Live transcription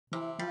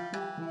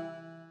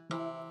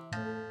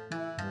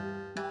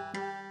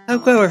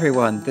Hello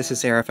everyone, this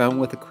is Arafone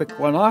with a quick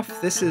one-off.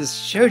 This is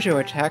Shoujo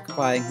Attack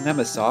by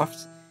Lemma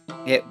Soft.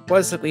 It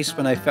was, at least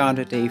when I found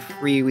it, a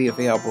freely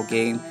available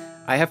game.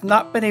 I have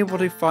not been able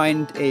to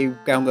find a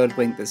download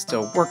link that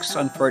still works,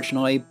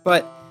 unfortunately,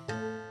 but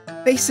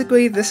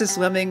basically this is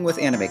Lemming with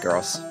anime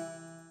girls.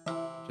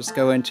 Just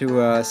go into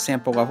a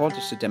sample level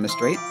just to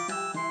demonstrate.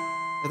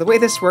 The way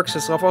this works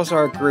is levels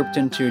are grouped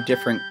into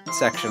different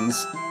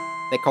sections.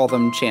 They call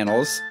them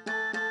channels.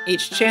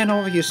 Each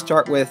channel, you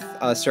start with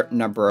a certain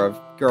number of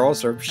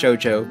girls, or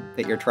shoujo,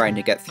 that you're trying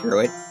to get through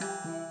it.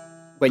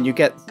 When you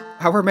get,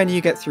 however many you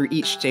get through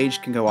each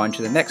stage can go on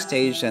to the next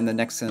stage, and the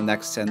next, and the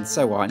next, and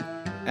so on.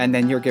 And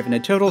then you're given a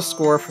total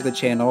score for the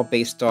channel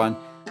based on,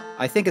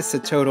 I think it's the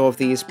total of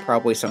these,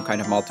 probably some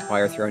kind of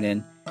multiplier thrown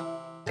in.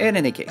 In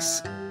any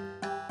case,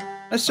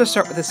 let's just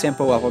start with a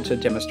sample level to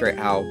demonstrate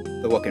how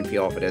the look and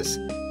feel of it is.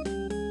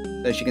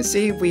 So as you can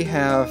see, we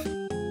have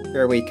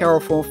fairly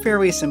colorful,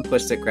 fairly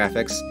simplistic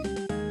graphics.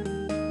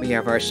 We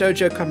have our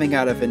shoujo coming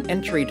out of an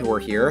entry door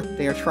here.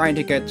 They are trying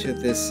to get to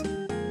this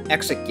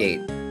exit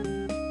gate.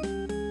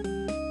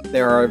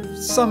 There are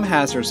some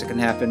hazards that can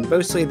happen.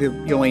 Mostly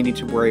you only need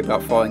to worry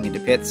about falling into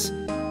pits.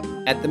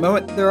 At the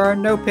moment, there are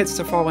no pits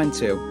to fall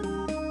into.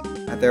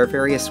 There are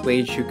various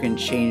ways you can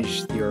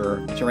change your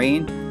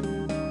terrain.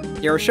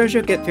 Your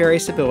shoujo get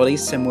various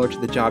abilities similar to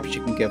the jobs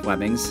you can give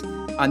lemmings.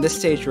 On this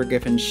stage, we're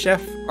given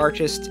chef,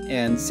 artist,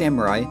 and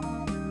samurai.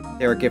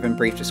 They are given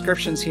brief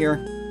descriptions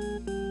here.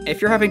 If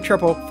you're having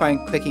trouble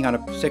clicking on a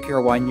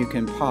particular one, you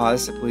can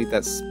pause. I believe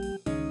that's...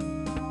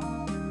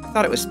 I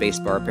thought it was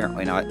spacebar,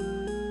 apparently not.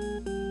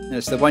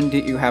 Notice the one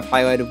that you have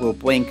highlighted will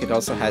blink. It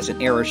also has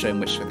an arrow showing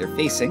which way they're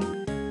facing.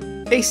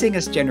 Facing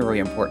is generally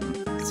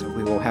important, so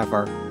we will have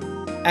our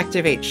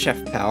activate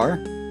chef power.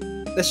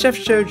 The chef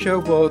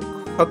shoujo will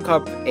hook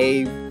up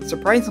a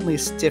surprisingly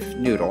stiff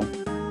noodle,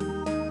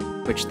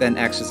 which then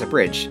acts as a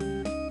bridge.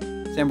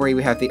 Similarly,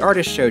 we have the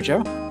artist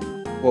shoujo.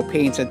 Will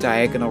paint a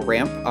diagonal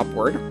ramp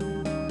upward.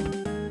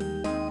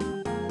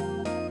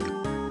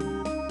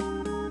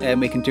 And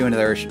we can do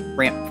another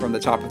ramp from the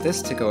top of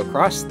this to go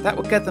across. That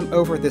will get them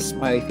over this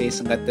smiley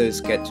face and let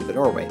those get to the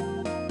doorway.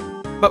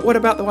 But what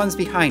about the ones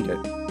behind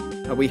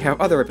it? We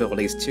have other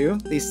abilities too.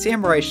 These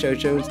samurai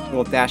shoujos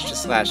will dash to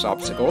slash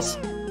obstacles.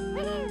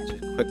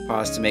 Just a quick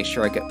pause to make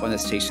sure I get one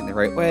that's facing the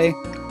right way.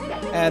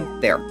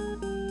 And there.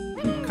 You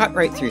can cut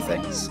right through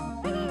things.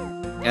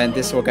 And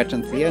this will get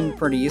them to the end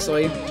pretty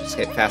easily. Just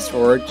hit fast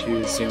forward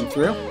to zoom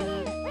through.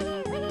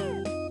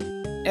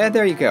 And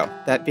there you go.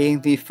 That being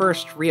the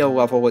first real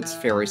level, it's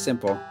very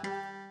simple.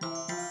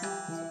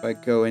 So if I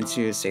go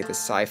into, say, the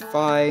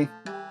sci-fi...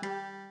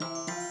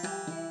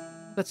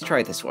 Let's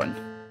try this one.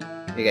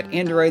 We get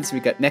androids, we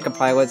get mecha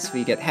pilots,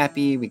 we get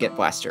happy, we get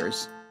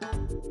blasters.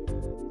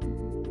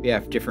 We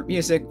have different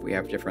music, we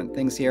have different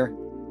things here.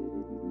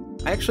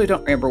 I actually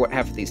don't remember what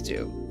half of these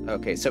do.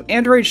 Okay, so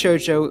android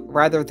shoujo,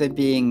 rather than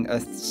being a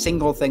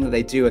single thing that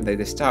they do and they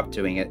just stop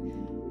doing it,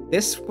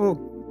 this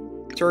will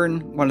turn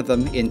one of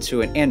them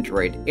into an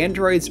android.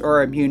 Androids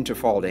are immune to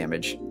fall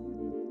damage.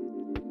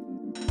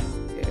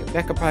 Okay,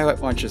 mecha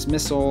pilot launches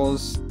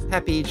missiles,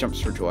 happy jumps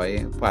for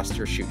joy,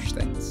 blaster shoots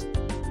things.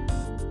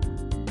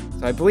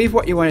 So I believe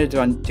what you want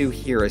to do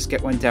here is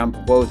get one down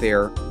below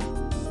there,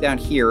 down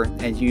here,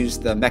 and use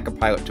the mecha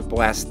pilot to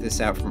blast this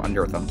out from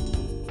under them.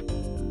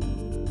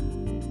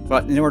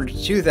 But in order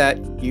to do that,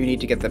 you need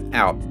to get them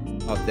out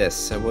of this.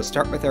 So we'll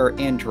start with our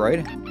android,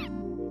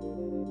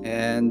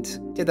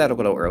 and did that a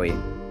little early.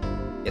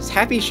 It's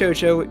happy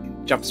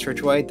shoujo jumps for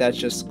joy, that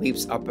just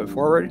leaps up and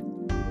forward.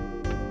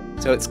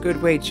 So it's a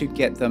good way to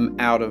get them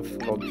out of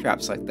little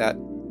traps like that.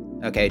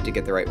 Okay, to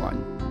get the right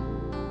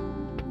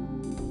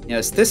one.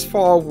 Yes, this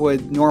fall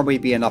would normally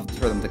be enough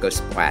for them to go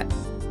splat.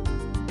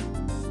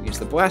 Use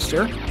the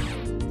blaster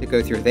to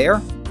go through there.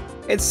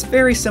 It's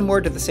very similar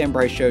to the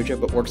samurai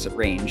shoujo, but works at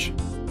range.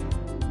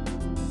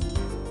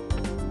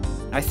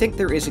 I think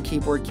there is a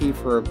keyboard key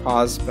for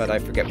pause, but I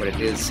forget what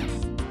it is.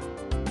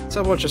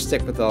 So we'll just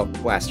stick with the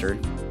blaster.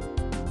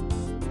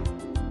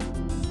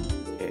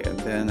 Okay, and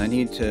then I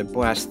need to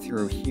blast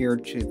through here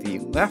to the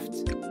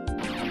left.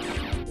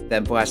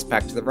 Then blast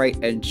back to the right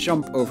and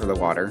jump over the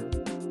water.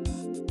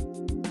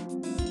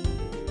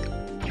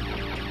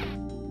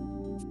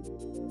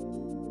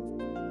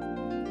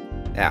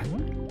 Ah.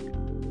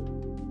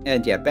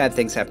 And yeah, bad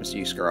things happen to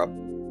you screw up.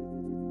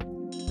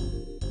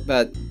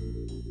 But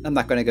I'm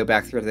not going to go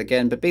back through it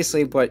again, but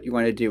basically what you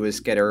want to do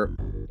is get her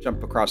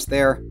jump across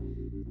there,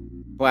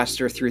 blast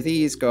her through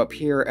these, go up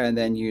here, and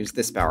then use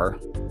this power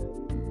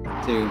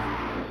to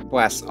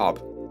blast up,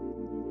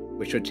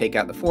 which would take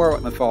out the floor,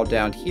 let them fall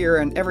down here,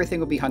 and everything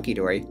will be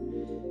hunky-dory.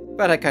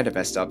 But I kind of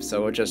messed up,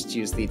 so we'll just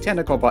use the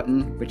tentacle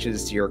button, which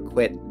is your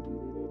quit.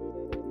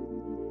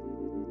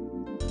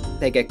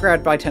 They get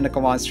grabbed by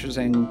tentacle monsters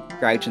and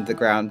dragged into the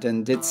ground,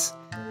 and it's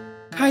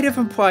kind of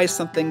implies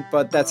something,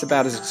 but that's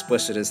about as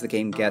explicit as the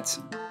game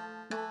gets.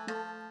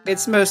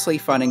 It's mostly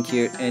fun and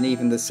cute, and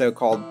even the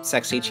so-called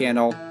sexy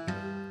channel,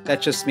 that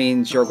just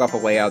means your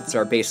level layouts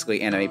are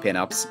basically anime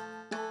pinups.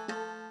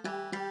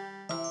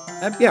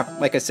 Yeah,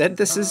 like I said,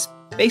 this is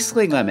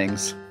basically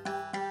Lemmings.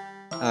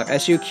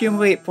 As you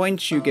accumulate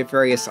points, you get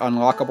various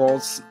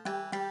unlockables,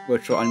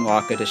 which will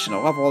unlock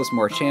additional levels,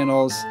 more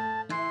channels.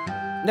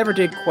 Never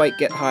did quite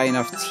get high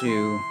enough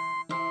to...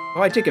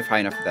 Well, I did get high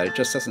enough for that, it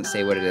just doesn't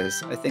say what it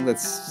is. I think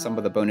that's some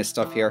of the bonus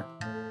stuff here.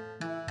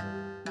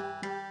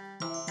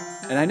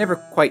 And I never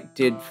quite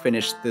did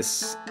finish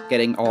this,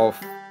 getting all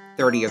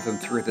 30 of them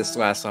through this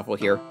last level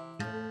here.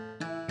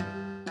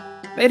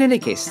 But in any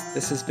case,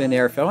 this has been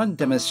Airfelon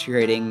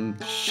demonstrating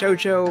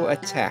Shoujo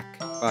Attack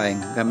by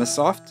Lemma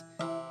Soft.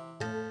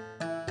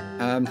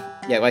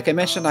 Yeah, like I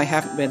mentioned, I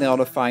haven't been able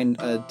to find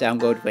a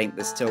download link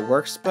that still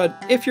works, but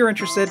if you're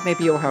interested,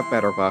 maybe you'll have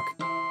better luck.